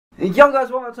Yo guys,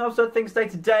 welcome to another Things Day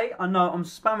today. I know I'm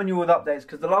spamming you with updates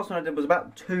because the last one I did was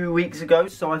about 2 weeks ago,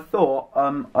 so I thought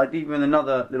I'd give you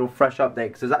another little fresh update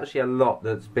because there's actually a lot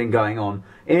that's been going on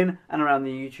in and around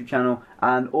the YouTube channel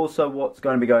and also what's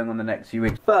going to be going on the next few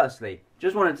weeks. Firstly,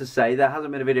 just wanted to say there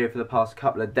hasn't been a video for the past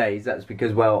couple of days. That's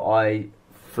because, well, I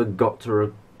forgot to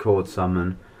record some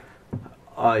and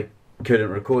I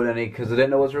couldn't record any because I didn't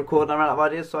know what to record and I ran out of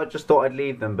ideas, so I just thought I'd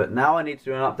leave them. But now I need to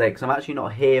do an update because I'm actually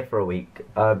not here for a week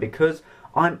because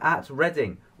I'm at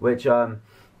Reading, which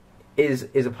is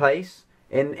a place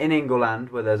in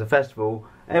England where there's a festival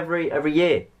every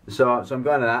year. So I'm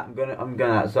going to that. I'm going to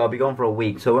that. So I'll be gone for a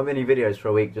week. So I won't be any videos for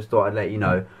a week. Just thought I'd let you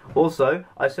know. Also,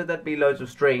 I said there'd be loads of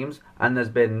streams and there's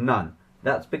been none.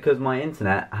 That's because my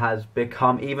internet has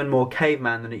become even more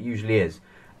caveman than it usually is.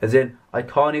 As in, I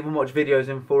can't even watch videos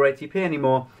in 480p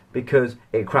anymore because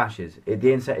it crashes.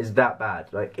 The internet is that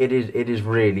bad. Like, it is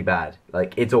really bad.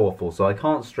 Like, it's awful. So I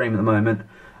can't stream at the moment.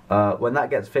 When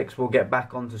that gets fixed, we'll get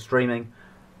back onto streaming.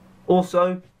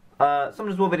 Also, some of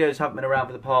the small videos haven't been around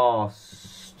for the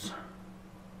past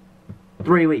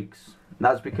 3 weeks.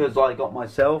 That's because I got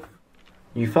myself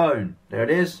a new phone. There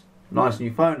it is. Nice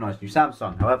new phone, nice new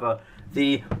Samsung. However,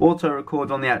 the auto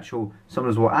record on the actual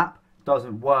Summoners War app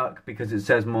doesn't work because it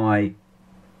says my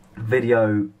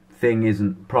video thing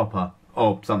isn't proper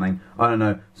or something. I don't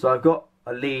know. So I've got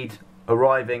a lead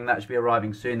arriving. That should be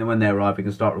arriving soon. Then when they arrive, we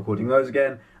can start recording those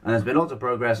again. And there's been lots of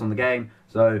progress on the game.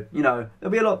 So, you know,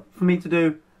 there'll be a lot for me to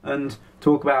do and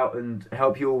talk about and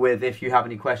help you all with. If you have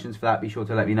any questions for that, be sure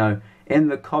to let me know in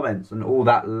the comments and all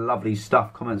that lovely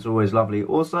stuff. Comments are always lovely.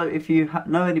 Also, if you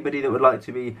know anybody that would like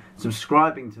to be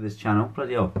subscribing to this channel,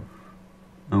 bloody hell,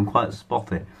 I'm quite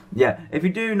spotty. Yeah, if you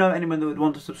do know anyone that would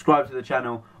want to subscribe to the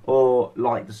channel or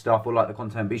like the stuff or like the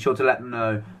content, be sure to let them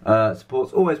know.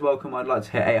 Support's always welcome. I'd like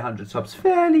to hit 800 subs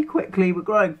fairly quickly. We're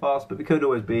growing fast, but we could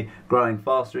always be growing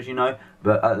faster, as you know.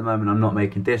 But at the moment, I'm not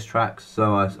making diss tracks,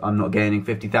 so I'm not gaining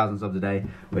 50,000 subs a day,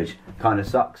 which kind of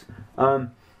sucks.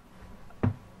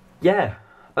 Yeah.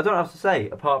 I don't know what else to say,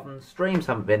 apart from streams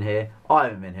haven't been here, I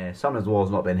haven't been here, Summoners War's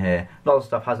not been here, a lot of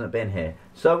stuff hasn't been here.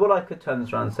 So what I could turn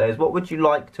this around and say is, what would you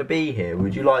like to be here?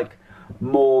 Would you like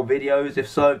more videos? If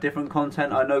so, different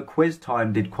content? I know Quiz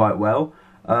Time did quite well.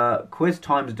 Quiz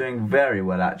Time's doing very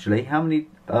well, actually. How many?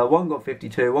 One got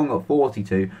 52, one got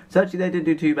 42. So actually they didn't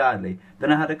do too badly.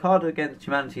 Then I had a Card Against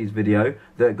Humanity's video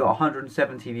that got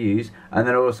 170 views, and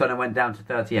then all of a sudden it went down to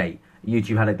 38.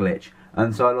 YouTube had a glitch.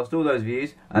 And so I lost all those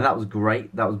views, and that was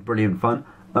great. That was brilliant fun.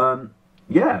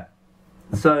 Yeah.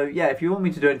 So, yeah, if you want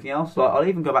me to do anything else, like, I'll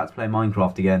even go back to play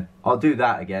Minecraft again. I'll do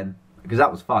that again, because that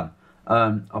was fun.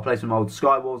 I'll play some old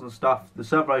Skywars and stuff. The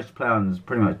server I used to play on is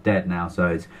pretty much dead now, so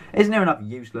it's near enough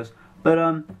useless.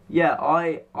 But, yeah,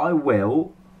 I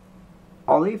will.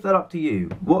 I'll leave that up to you.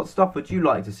 What stuff would you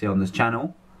like to see on this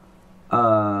channel?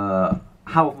 How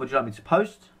often would you like me to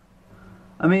post?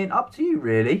 I mean, up to you,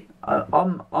 really.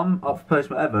 I'm up for post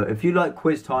whatever. If you like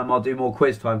Quiz Time, I'll do more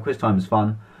Quiz Time. Quiz Time is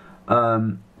fun.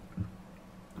 Yeah,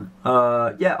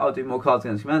 I'll do more Cards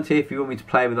Against Humanity. If you want me to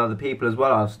play with other people as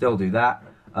well, I'll still do that.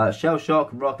 Shell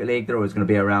Shock and Rocket League, they're always going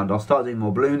to be around. I'll start doing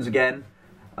more balloons again.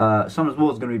 Summoners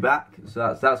War is going to be back,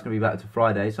 so that's going to be back to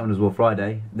Friday. Summoners War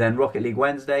Friday. Then Rocket League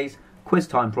Wednesdays. Quiz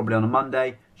Time probably on a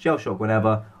Monday. Shell Shock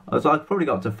whenever. So I've probably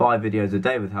got up to 5 videos a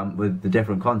day with the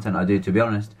different content I do, to be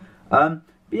honest.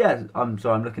 But yeah, I'm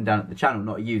looking down at the channel,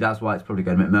 not at you. That's why it's probably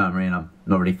going a bit murmury and I'm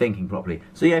not really thinking properly.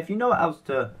 So yeah, if you know what else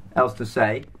to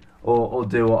say or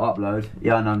do or upload,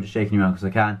 yeah, I know I'm just shaking you around because I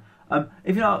can.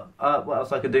 If you know what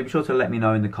else I can do, be sure to let me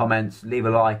know in the comments, leave a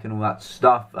like and all that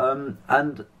stuff,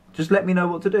 and just let me know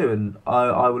what to do, and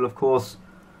I will of course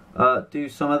do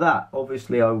some of that.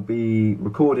 Obviously, I will be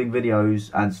recording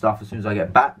videos and stuff as soon as I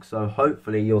get back, so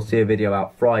hopefully you'll see a video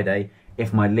out Friday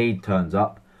if my lead turns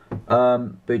up.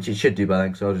 Which it should do by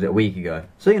then, because I did it a week ago.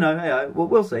 So you know, hey,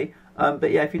 we'll see. But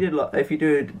yeah, if you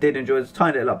did enjoy this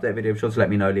tiny little update video, be sure to let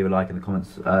me know. Leave a like in the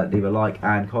comments. Leave a like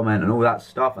and comment and all that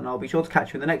stuff, and I'll be sure to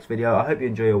catch you in the next video. I hope you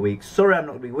enjoy your week. Sorry, I'm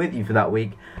not going to be with you for that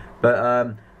week,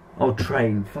 but I'll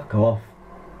train. Fuck off.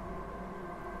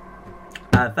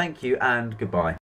 Thank you and goodbye.